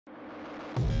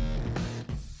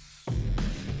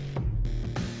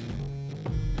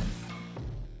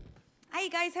Hi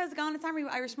guys, how's it going? It's Amory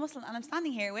with Irish Muscle, and I'm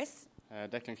standing here with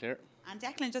Declan Cleare. And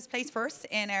Declan just placed first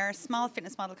in our small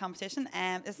fitness model competition.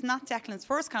 It's not Declan's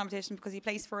first competition because he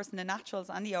placed first in the naturals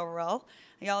and the overall.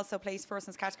 He also placed first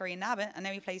in his category in NABA, and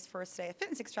now he placed first today at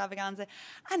Fitness Extravaganza.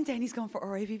 And then he's going for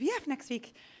RIBBF next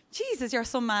week. Jesus, you're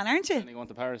some man, aren't you? And he going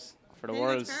to Paris for the You're going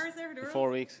to Worlds Paris there for the in Worlds?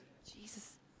 4 weeks.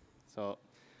 Jesus. So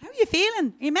How are you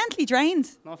feeling? Are you mentally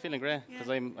drained? not feeling great because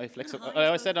Yeah. I flexible. I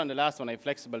always said on the last one, I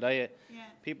flexible diet. Yeah.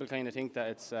 People kind of think that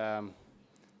it's that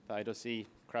I just eat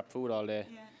crap food all day.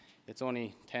 Yeah. It's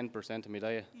only 10% of my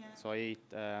diet. Yeah. So I eat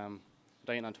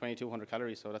diet on 2,200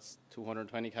 calories. So that's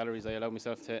 220 calories. I allow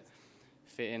myself to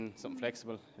fit in something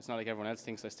flexible. It's not like everyone else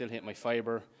thinks. I still hit my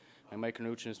fiber, my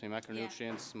micronutrients, my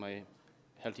macronutrients, my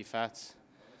healthy fats,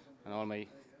 and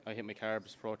I hit my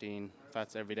carbs, protein,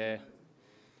 fats every day.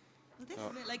 Well, this is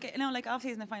it. Like off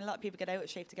season, I find a lot of people get out of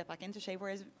shape to get back into shape,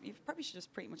 whereas you probably should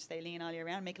just pretty much stay lean all year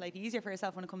round, make life easier for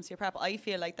yourself when it comes to your prep. I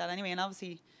feel like that anyway, and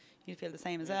obviously you feel the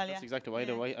same as well. That's exactly what I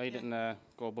do. I didn't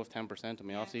go above 10% in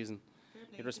my off season.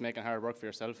 You're just making hard work for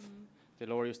yourself. The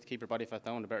lower you used to keep your body fat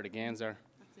down, the better the gains are.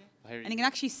 That's it. And you can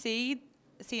actually see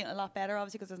it a lot better,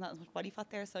 obviously, because there's not as much body fat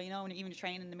there. So when you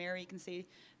train in the mirror, you can see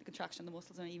the contraction of the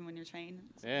muscles, and even when you're training.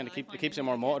 So yeah, and it keeps you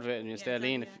more motivated when you stay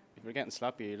lean. If you're getting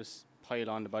sloppy, you just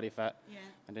pile on the body fat,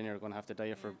 and then you're going to have to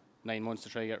diet for 9 months to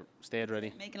try to get stage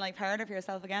ready. Making life harder for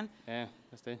yourself again. Yeah,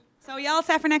 that's it. So you all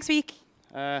set for next week?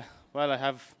 Well, I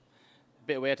have a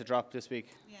bit of weight to drop this week,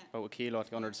 Yeah. about a kilo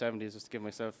to go under the 70s, just to give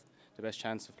myself the best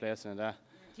chance of placing in that.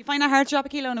 Do you find that hard to drop a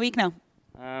kilo in a week now?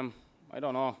 I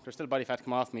don't know. There's still body fat to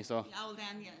come off me, so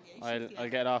I'll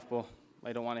get off, but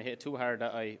I don't want to hit too hard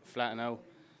that I flatten out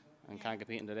and can't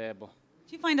compete in the day. But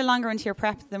do you find the longer into your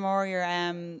prep, the more your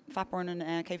fat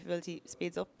burning capability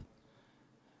speeds up?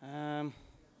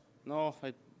 No,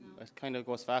 it kind of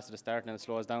goes fast at the start and then it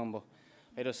slows down, but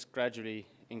I just gradually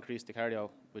increase the cardio,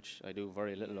 which I do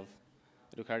very little of.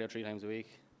 I do cardio 3 times a week,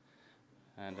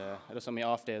 and I just on my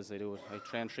off days I do it. I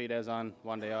train 3 days on,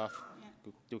 1 day off,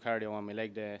 do cardio on my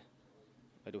leg day.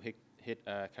 I do hit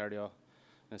cardio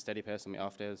and a steady pace on my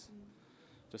off days,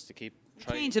 just to keep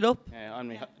change it up.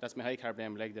 Yeah, that's my high carb day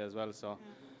on my leg day as well, so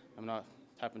I'm not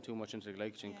tapping too much into the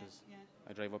glycogen because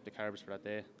I drive up the carbs for that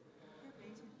day.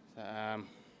 I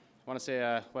want to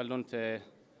say well done to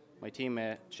my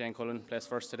teammate Shane Cullen, placed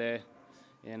first today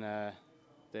in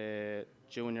the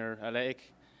junior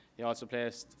athletic. He also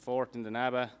placed 4th in the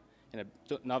NABA in a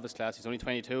novice class. He's only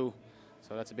 22,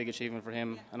 so that's a big achievement for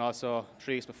him. And also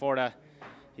 3 weeks before that,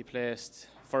 he placed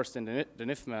 1st in the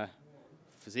NIFMA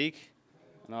physique.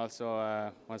 And also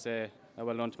I want to say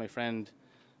well done to my friend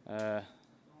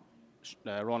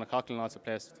Rona Coughlin, also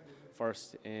placed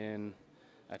 1st in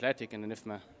athletic in the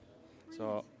NIFMA.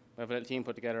 So we have a little team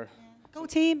put together. Go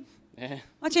team. Yeah.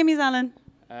 What gym is Alan?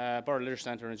 Borough Leisure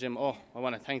Centre and gym. Oh, I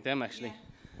want to thank them actually.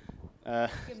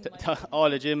 All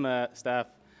the gym staff.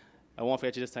 I won't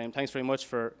forget you this time. Thanks very much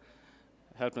for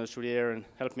helping us through the year and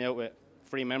helping me out with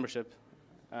free membership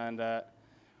and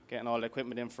getting all the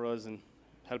equipment in for us and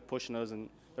help pushing us. And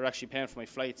they're actually paying for my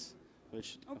flights,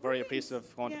 which I'm very appreciative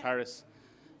of going to Paris.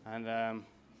 And I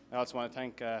also want to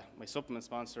thank my supplement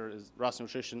sponsor is Ross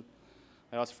Nutrition.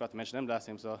 I also forgot to mention them last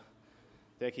time, so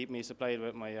they keep me supplied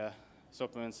with my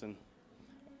supplements, and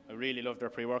I really love their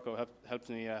pre-workout. Helps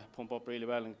me pump up really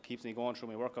well and keeps me going through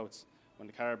my workouts when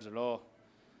the carbs are low.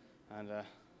 And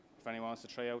if anyone wants to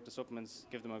try out the supplements,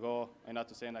 give them a go. I'm not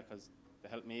just saying that because they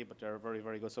help me, but they're very,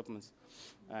 very good supplements.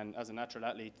 And as a natural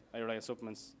athlete, I rely on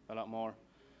supplements a lot more.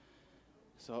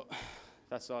 So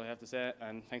that's all I have to say.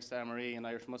 And thanks to Anne-Marie and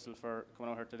Irish Muscle for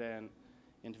coming out here today and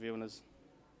interviewing us.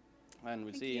 And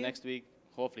we'll see you next week.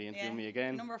 Hopefully interview me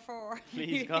again. Number 4.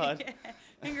 Please, God.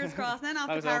 Fingers crossed. Then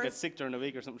after I Paris. don't get sick during the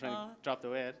week or something, trying to drop the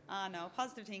weight. No,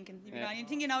 positive thinking. You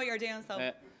think you know what you're doing, so.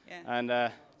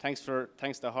 And thanks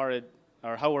to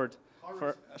Howard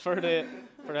for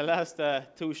the last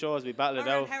 2 shows we battled it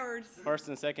out. First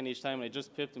and second each time. And I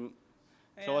just pipped him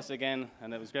close again,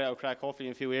 and it was great out crack. Hopefully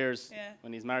in a few years,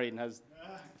 when he's married and has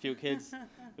a few kids,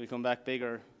 we'll come back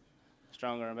bigger,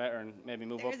 stronger and better, and maybe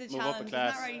move up a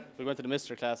class. We'll go into the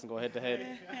Mr. class and go head to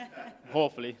head.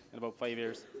 Hopefully in about 5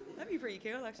 years. That'd be pretty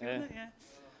cool, actually, wouldn't it? Yeah.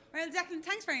 Well, Declan,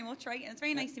 thanks very much, right? And it's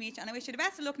very nice to meet you, and I wish you the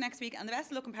best of luck next week and the best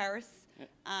of luck in Paris.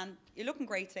 And you're looking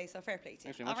great today, so fair play to you.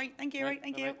 Thanks very much. All right, thank you. Right,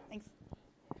 thank you. Thanks.